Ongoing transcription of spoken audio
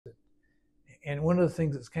And one of the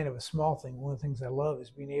things that's kind of a small thing, one of the things I love is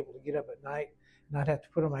being able to get up at night, not have to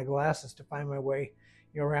put on my glasses to find my way,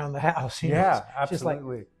 around the house. Yeah, It's just like,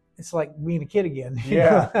 absolutely. it's like being a kid again.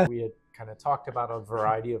 Yeah, we had kind of talked about a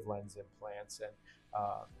variety of lens implants,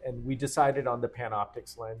 and we decided on the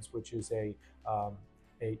Panoptix lens, which is a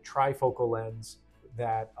trifocal lens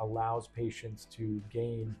that allows patients to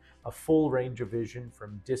gain a full range of vision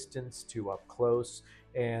from distance to up close.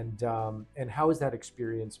 And how has that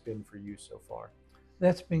experience been for you so far?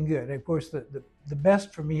 That's been good. Of course, the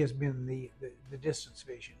best for me has been the distance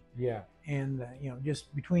vision. Yeah. And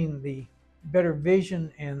just between the better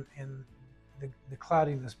vision and the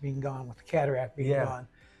cloudiness being gone, with the cataract being gone,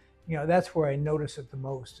 that's where I notice it the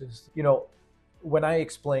most. Is when I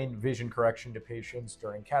explain vision correction to patients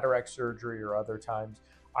during cataract surgery or other times,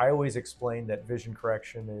 I always explain that vision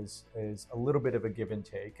correction is a little bit of a give and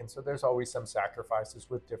take, and so there's always some sacrifices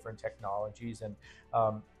with different technologies. And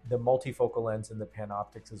the multifocal lens in the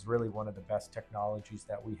Panoptix is really one of the best technologies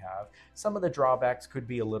that we have. Some of the drawbacks could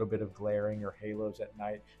be a little bit of glaring or halos at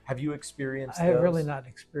night. Have you experienced those? I have really not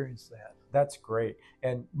experienced that. That's great.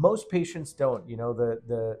 And most patients don't.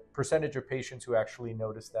 The percentage of patients who actually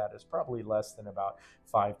notice that is probably less than about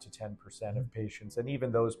 5 to 10% of patients. And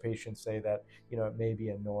even those patients say that, it may be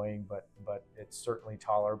annoying, but it's certainly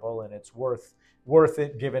tolerable, and it's worth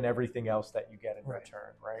it given everything else that you get in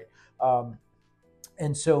return, right?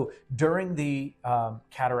 And so during the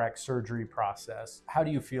cataract surgery process, how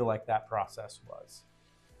do you feel like that process was?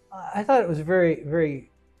 I thought it was very,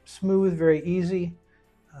 very smooth, very easy.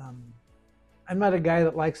 I'm not a guy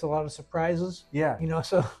that likes a lot of surprises. Yeah.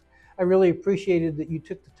 So I really appreciated that you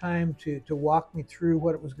took the time to walk me through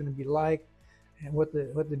what it was going to be like, and what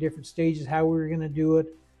the different stages, how we were going to do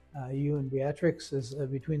it. You and Beatrix,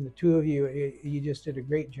 between the two of you, you just did a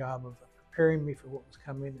great job of preparing me for what was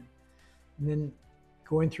coming, and then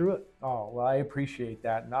going through it. Oh, well, I appreciate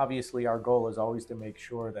that. And obviously our goal is always to make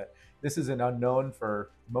sure that this is an unknown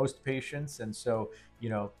for most patients. And so,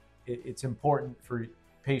 it's important for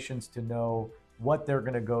patients to know what they're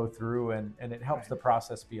going to go through, and it helps the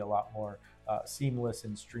process be a lot more seamless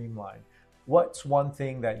and streamlined. What's one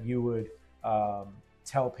thing that you would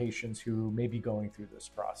tell patients who may be going through this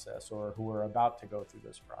process, or who are about to go through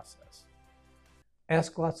this process?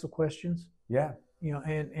 Ask lots of questions. Yeah.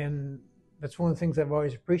 And that's one of the things I've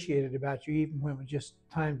always appreciated about you. Even when it was just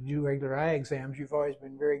time to do regular eye exams, you've always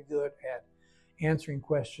been very good at answering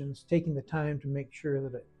questions, taking the time to make sure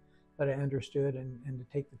that I understood, and to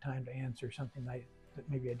take the time to answer something that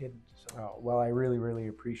maybe I didn't. So. Oh, well, I really, really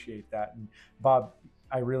appreciate that. And Bob,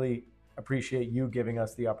 I really appreciate you giving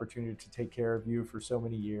us the opportunity to take care of you for so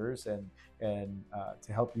many years, and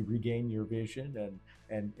to help you regain your vision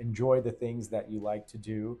and enjoy the things that you like to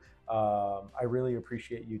do. I really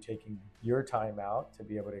appreciate you taking your time out to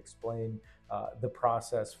be able to explain the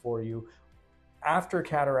process for you. After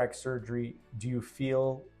cataract surgery, do you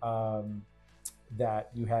feel that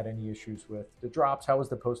you had any issues with the drops? How was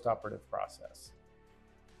the post-operative process?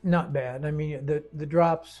 Not bad. I mean, the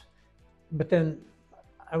drops, but then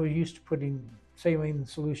I was used to putting saline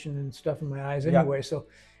solution and stuff in my eyes anyway, so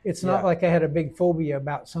it's not like I had a big phobia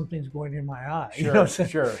about something's going in my eye.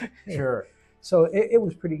 Sure, sure. So it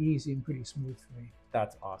was pretty easy and pretty smooth for me.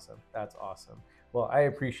 That's awesome. That's awesome. Well, I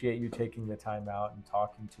appreciate you taking the time out and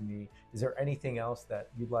talking to me. Is there anything else that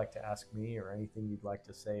you'd like to ask me, or anything you'd like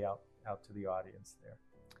to say out to the audience there?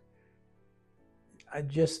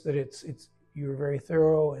 That you were very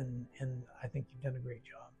thorough, and I think you've done a great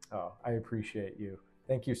job. Oh, I appreciate you.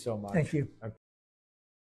 Thank you so much. Thank you. Okay.